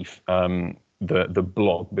Brief, the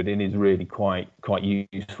blog, but it is really quite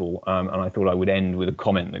useful. And I thought I would end with a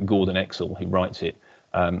comment that Gordon Exel, who writes it,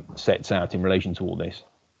 sets out in relation to all this,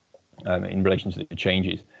 in relation to the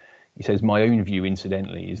changes. He says, my own view,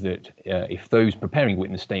 incidentally, is that if those preparing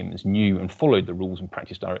witness statements knew and followed the rules and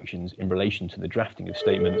practice directions in relation to the drafting of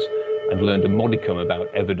statements and learned a modicum about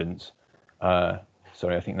evidence,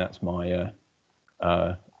 sorry, I think that's my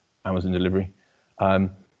Amazon delivery.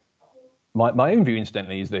 My own view,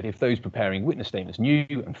 incidentally, is that if those preparing witness statements knew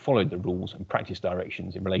and followed the rules and practice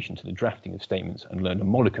directions in relation to the drafting of statements and learned a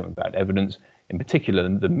modicum about evidence, in particular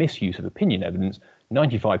the misuse of opinion evidence,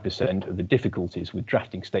 95% of the difficulties with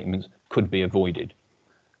drafting statements could be avoided.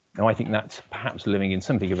 Now, I think that's perhaps living in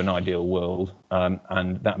something of an ideal world,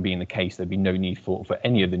 and that being the case, there'd be no need for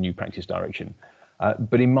any of the new practice direction.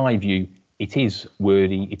 But in my view, it is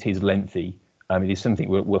wordy, it is lengthy, it is something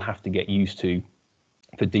we'll have to get used to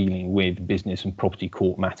for dealing with business and property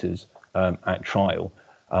court matters at trial,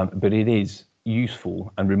 but it is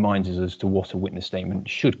useful and reminds us as to what a witness statement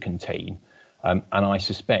should contain. And I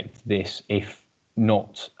suspect this, if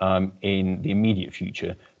not in the immediate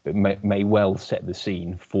future, but may well set the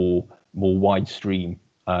scene for more widestream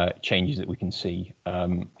changes that we can see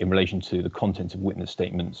in relation to the content of witness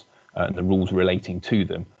statements and the rules relating to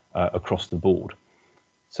them across the board.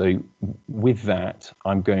 So with that,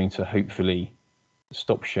 I'm going to hopefully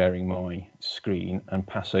stop sharing my screen and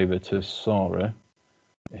pass over to Sara,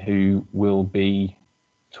 who will be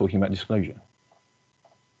talking about disclosure.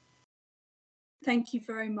 Thank you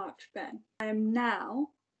very much, Ben. I am now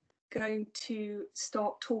going to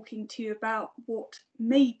start talking to you about what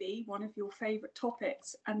may be one of your favourite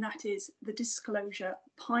topics, and that is the disclosure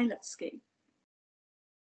pilot scheme.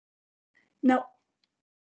 Now,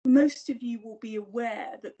 most of you will be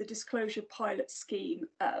aware that the disclosure pilot scheme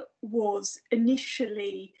was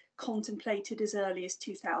initially contemplated as early as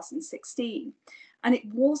 2016, and it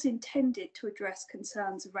was intended to address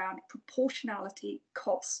concerns around proportionality,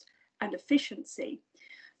 cost, and efficiency.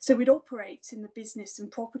 So it operates in the business and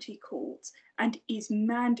property courts and is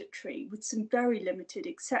mandatory with some very limited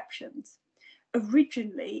exceptions.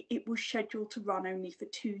 Originally, it was scheduled to run only for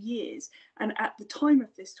 2 years, and at the time of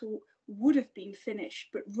this talk, would have been finished,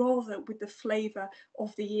 but rather with the flavour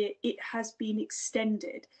of the year, it has been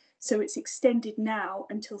extended. So it's extended now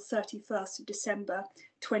until 31st of December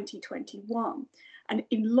 2021. And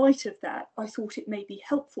in light of that, I thought it may be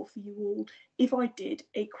helpful for you all if I did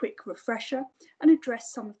a quick refresher and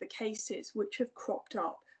address some of the cases which have cropped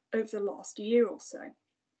up over the last year or so.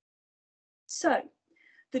 So,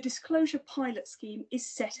 the disclosure pilot scheme is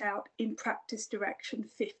set out in Practice Direction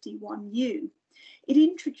 51U. It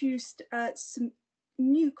introduced some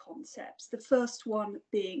new concepts, the first one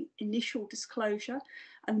being initial disclosure,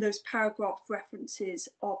 and those paragraph references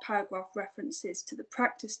are paragraph references to the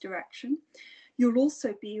practice direction. You'll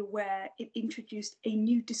also be aware it introduced a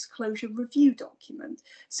new disclosure review document,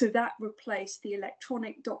 so that replaced the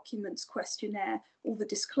electronic documents questionnaire or the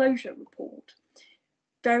disclosure report.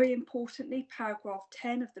 Very importantly, paragraph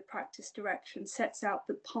 10 of the practice direction sets out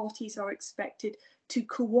that parties are expected to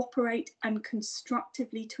cooperate and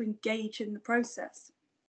constructively to engage in the process.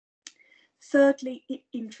 Thirdly, it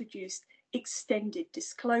introduced extended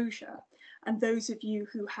disclosure. And those of you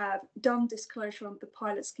who have done disclosure on the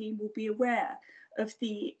pilot scheme will be aware of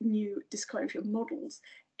the new disclosure models,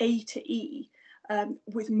 A to E,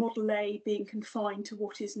 with Model A being confined to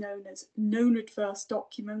what is known as known adverse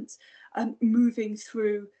documents, moving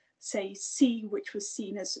through, say, C, which was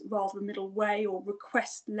seen as rather middle way, or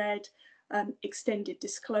request-led extended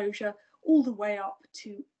disclosure, all the way up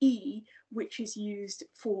to E, which is used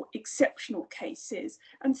for exceptional cases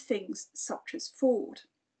and things such as fraud.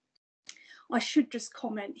 I should just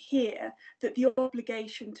comment here that the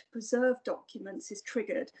obligation to preserve documents is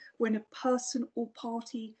triggered when a person or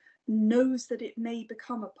party knows that it may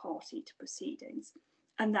become a party to proceedings,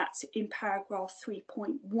 and that's in paragraph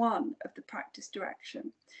 3.1 of the practice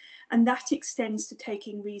direction. And that extends to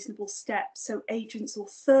taking reasonable steps so agents or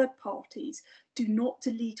third parties do not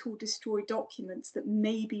delete or destroy documents that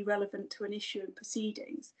may be relevant to an issue in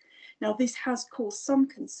proceedings. Now, this has caused some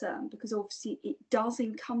concern because obviously it does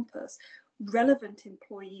encompass relevant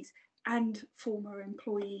employees and former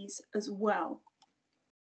employees as well.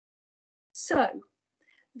 So,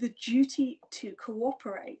 the duty to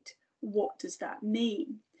cooperate, what does that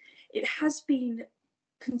mean? It has been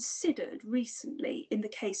considered recently in the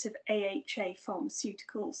case of AHA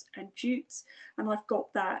Pharmaceuticals and Jutes, and I've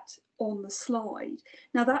got that on the slide.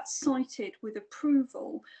 Now, that's cited with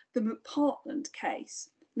approval the McPartland case.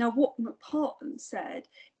 Now, what McPartland said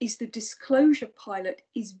is the disclosure pilot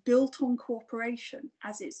is built on cooperation,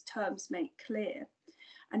 as its terms make clear.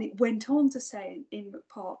 And it went on to say in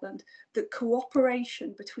McPartland that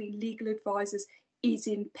cooperation between legal advisors is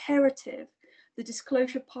imperative. The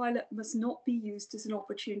disclosure pilot must not be used as an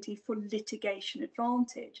opportunity for litigation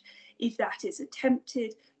advantage. If that is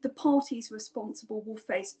attempted, the parties responsible will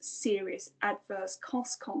face serious adverse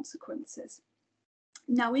cost consequences.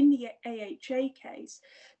 Now, in the AHA case,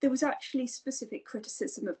 there was actually specific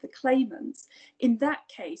criticism of the claimants. In that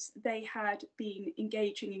case, they had been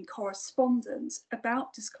engaging in correspondence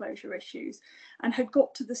about disclosure issues and had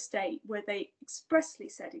got to the state where they expressly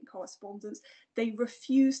said in correspondence they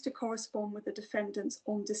refused to correspond with the defendants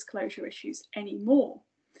on disclosure issues anymore.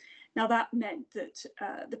 Now, that meant that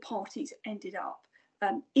the parties ended up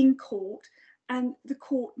in court, and the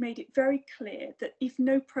court made it very clear that if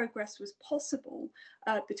no progress was possible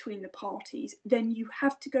between the parties, then you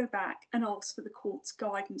have to go back and ask for the court's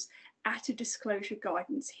guidance at a disclosure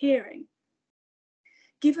guidance hearing.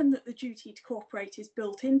 Given that the duty to cooperate is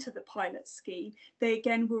built into the pilot scheme, they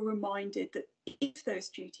again were reminded that if those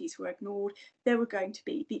duties were ignored, there were going to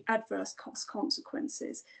be the adverse cost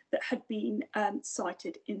consequences that had been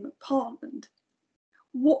cited in McPartland.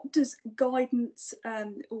 What does guidance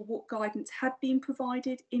or what guidance had been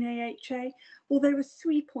provided in AHA? Well, there are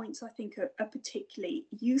 3 points I think are particularly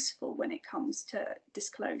useful when it comes to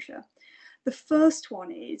disclosure. The first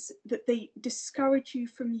one is that they discourage you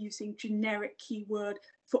from using generic keyword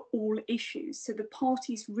for all issues. So the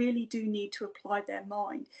parties really do need to apply their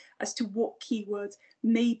mind as to what keywords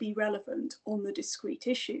may be relevant on the discrete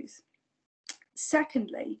issues.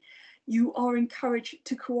 Secondly, you are encouraged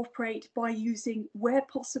to cooperate by using, where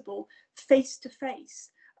possible, face-to-face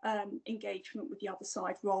engagement with the other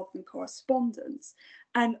side rather than correspondence.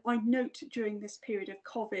 And I note during this period of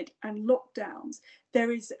COVID and lockdowns,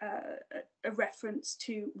 there is a reference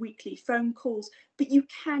to weekly phone calls, but you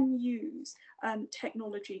can use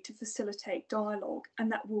technology to facilitate dialogue,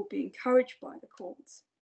 and that will be encouraged by the courts.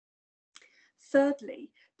 Thirdly,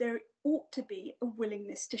 there ought to be a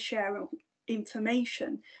willingness to share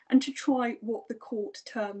information and to try what the court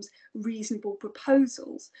terms reasonable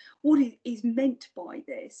proposals. What is meant by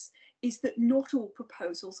this is that not all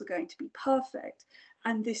proposals are going to be perfect,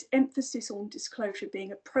 And this emphasis on disclosure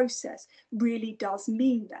being a process really does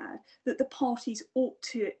mean that the parties ought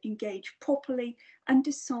to engage properly and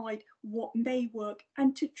decide what may work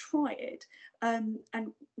and to try it, and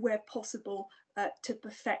where possible to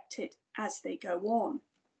perfect it as they go on.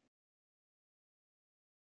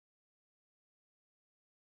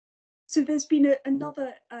 So there's been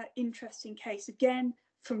another interesting case again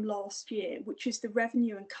from last year, which is the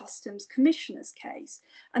Revenue and Customs Commissioner's case.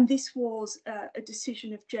 And this was a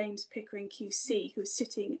decision of James Pickering QC, who is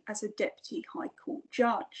sitting as a Deputy High Court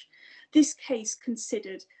judge. This case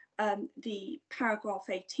considered the paragraph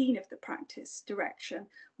 18 of the practice direction,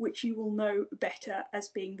 which you will know better as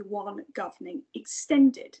being the one governing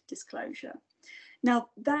extended disclosure. Now,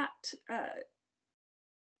 that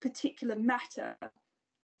particular matter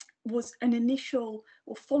was an initial,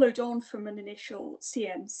 or followed on from an initial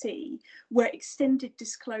CMC, where extended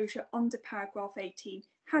disclosure under paragraph 18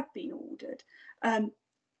 had been ordered.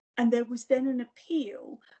 And there was then an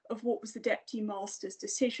appeal of what was the Deputy Master's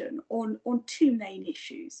decision on two main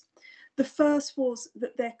issues. The first was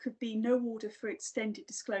that there could be no order for extended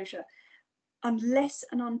disclosure unless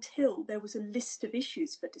and until there was a list of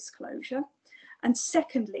issues for disclosure. And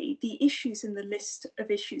secondly, the issues in the list of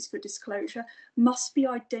issues for disclosure must be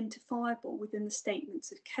identifiable within the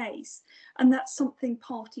statements of case. And that's something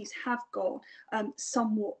parties have got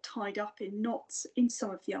somewhat tied up in knots in some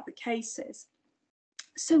of the other cases.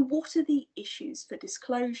 So what are the issues for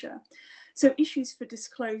disclosure? So issues for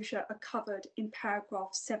disclosure are covered in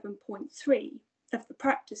paragraph 7.3 of the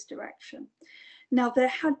practice direction. Now, there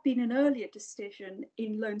had been an earlier decision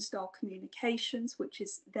in Lone Star Communications, which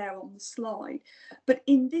is there on the slide, but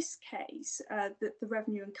in this case, the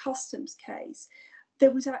Revenue and Customs case,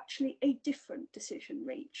 there was actually a different decision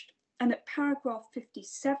reached. And at paragraph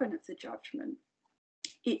 57 of the judgment,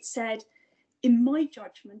 it said, in my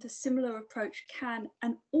judgment, a similar approach can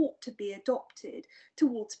and ought to be adopted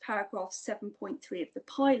towards paragraph 7.3 of the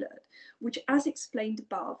pilot, which, as explained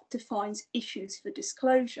above, defines issues for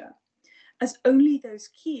disclosure as only those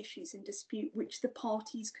key issues in dispute which the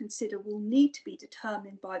parties consider will need to be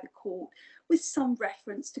determined by the court, with some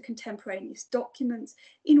reference to contemporaneous documents,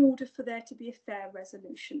 in order for there to be a fair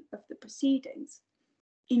resolution of the proceedings.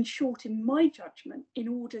 In short, in my judgment, in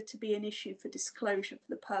order to be an issue for disclosure for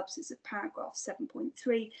the purposes of paragraph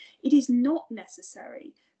 7.3, it is not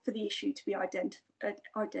necessary for the issue to be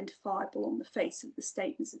identifiable on the face of the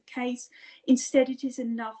statements of case. Instead, it is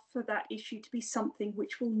enough for that issue to be something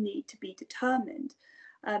which will need to be determined.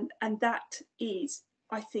 And that is,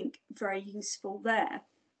 I think, very useful there,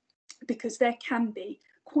 because there can be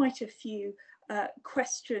quite a few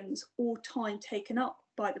questions or time taken up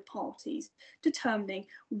by the parties determining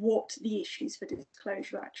what the issues for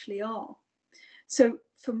disclosure actually are. So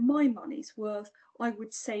for my money's worth, I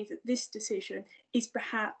would say that this decision is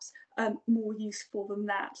perhaps more useful than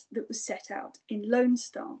that was set out in Lone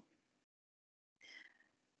Star.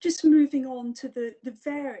 Just moving on to the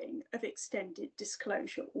varying of extended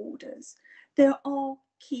disclosure orders, there are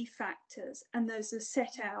key factors, and those are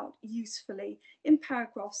set out usefully in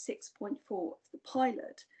paragraph 6.4 of the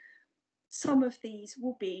pilot. Some of these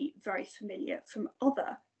will be very familiar from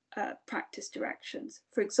other practice directions.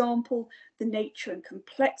 For example, the nature and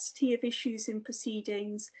complexity of issues in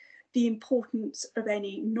proceedings, the importance of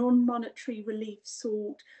any non-monetary relief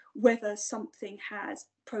sought, whether something has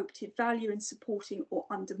probative value in supporting or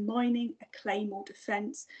undermining a claim or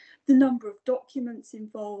defence, the number of documents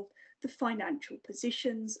involved, the financial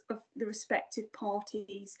positions of the respective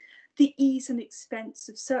parties, the ease and expense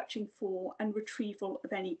of searching for and retrieval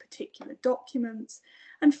of any particular documents,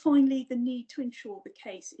 and finally, the need to ensure the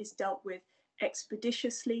case is dealt with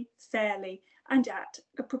expeditiously, fairly, and at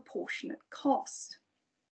a proportionate cost.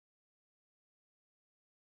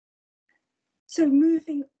 So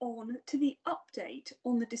moving on to the update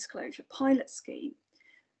on the disclosure pilot scheme.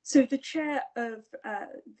 So the chair of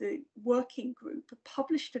the working group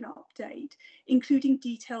published an update, including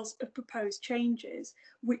details of proposed changes,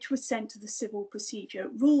 which were sent to the Civil Procedure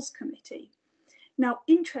Rules Committee. Now,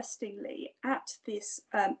 interestingly, at this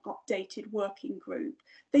updated working group,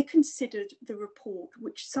 they considered the report,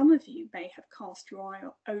 which some of you may have cast your eye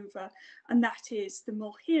over, and that is the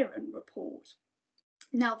Mulheron report.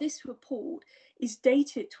 Now, this report is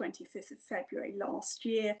dated 25th of February last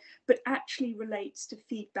year, but actually relates to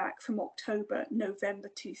feedback from October, November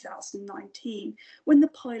 2019, when the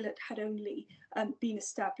pilot had only been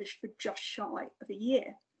established for just shy of a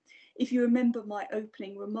year. If you remember my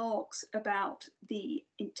opening remarks about the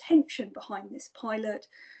intention behind this pilot,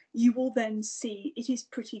 you will then see it is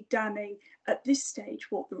pretty damning at this stage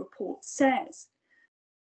what the report says.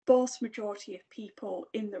 vast majority of people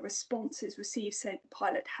in the responses received said the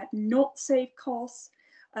pilot had not saved costs.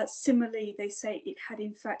 Similarly, they say it had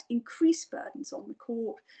in fact increased burdens on the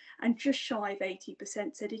court, and just shy of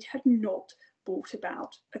 80% said it had not brought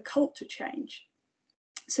about a culture change.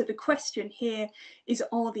 So the question here is,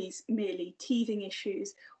 are these merely teething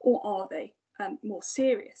issues, or are they more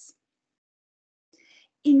serious?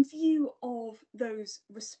 In view of those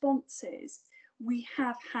responses, we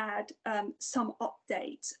have had some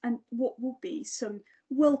updates and what will be some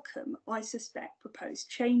welcome, I suspect, proposed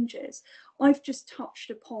changes. I've just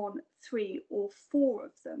touched upon 3 or 4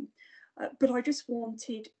 of them, but I just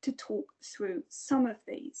wanted to talk through some of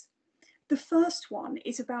these. The first one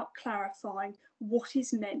is about clarifying what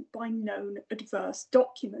is meant by known adverse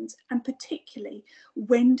documents, and particularly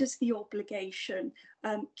when does the obligation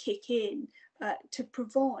kick in to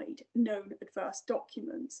provide known adverse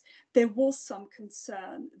documents. There was some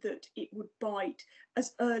concern that it would bite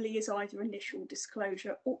as early as either initial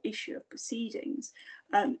disclosure or issue of proceedings.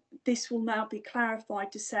 This will now be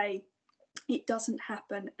clarified to say it doesn't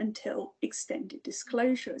happen until extended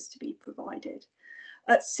disclosure is to be provided.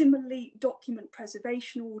 Similarly, document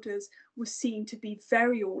preservation orders were seen to be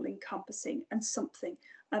very all-encompassing and something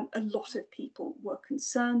a lot of people were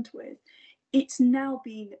concerned with. It's now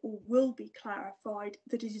been or will be clarified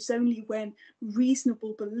that it is only when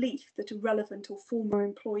reasonable belief that a relevant or former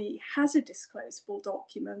employee has a disclosable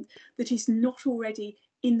document that is not already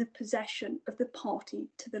in the possession of the party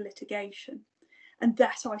to the litigation. And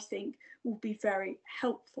that, I think, will be very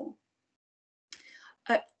helpful.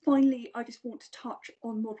 Finally, I just want to touch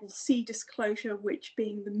on Model C disclosure, which,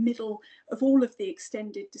 being the middle of all of the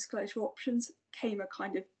extended disclosure options, came a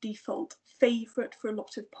kind of default favourite for a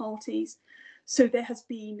lot of parties. So there has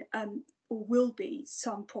been or will be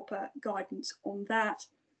some proper guidance on that.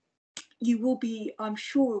 You will be, I'm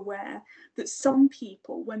sure, aware that some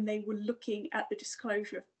people, when they were looking at the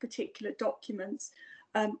disclosure of particular documents,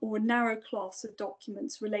 or a narrow class of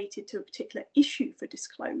documents related to a particular issue for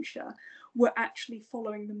disclosure, were actually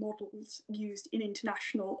following the models used in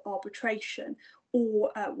international arbitration,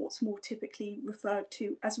 or what's more typically referred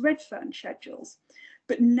to as red fern schedules.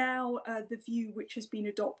 But now the view which has been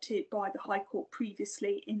adopted by the High Court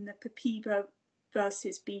previously in the Papiba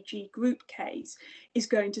versus BG Group case is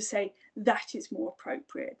going to say that is more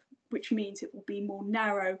appropriate, which means it will be more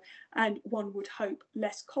narrow and, one would hope,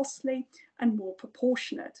 less costly and more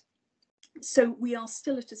proportionate. So we are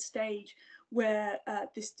still at a stage where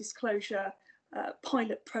this disclosure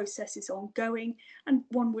pilot process is ongoing, and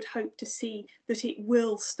one would hope to see that it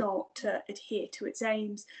will start to adhere to its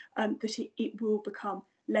aims, that it will become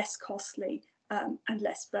less costly and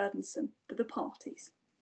less burdensome for the parties.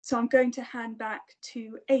 So I'm going to hand back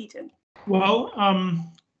to Aidan. Well,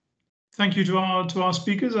 thank you to our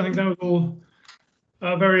speakers. I think that was all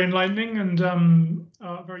very enlightening and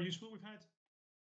very useful. We've had